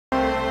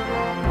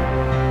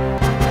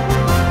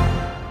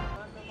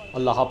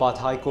Allahabad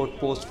High Court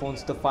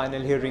postpones the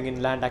final hearing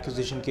in land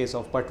acquisition case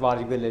of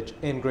Patwari village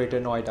in Greater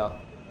Noida.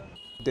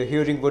 The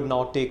hearing would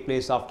now take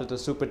place after the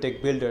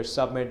Supertech Builders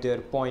submit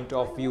their point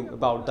of view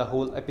about the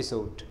whole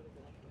episode.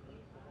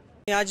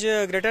 आज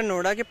greater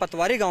Noida के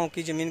पतवारी गांव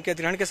की जमीन के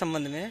अधिग्रहण के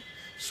संबंध में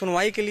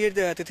सुनवाई के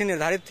लिए तिथि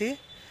निर्धारित थी,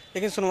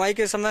 लेकिन सुनवाई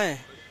के समय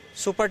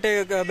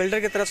सुपरटेक बिल्डर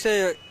की तरफ से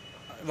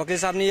वकील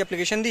साहब ने ये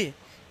एप्लीकेशन दी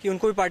कि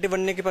उनको भी पार्टी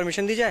बनने की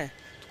परमिशन दी जाए।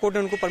 तो कोर्ट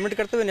ने उनको परमिट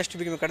करते हुए नेक्स्ट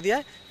वीक में कर दिया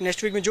है।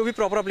 नेक्स्ट वीक में जो भी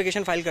प्रॉपर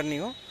एप्लीकेशन फाइल करनी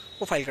हो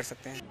वो फाइल कर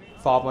सकते हैं।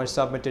 Farmers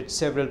submitted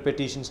several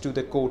petitions to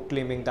the court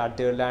claiming that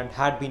their land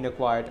had been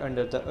acquired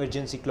under the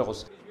urgency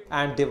clause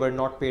and they were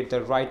not paid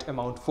the right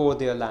amount for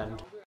their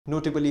land.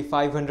 Notably,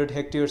 500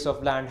 hectares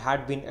of land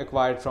had been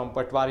acquired from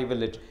Patwari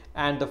village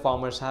and the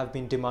farmers have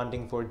been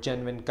demanding for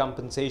genuine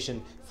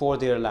compensation for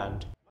their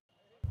land.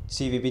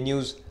 CVB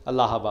News,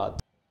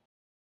 Allahabad.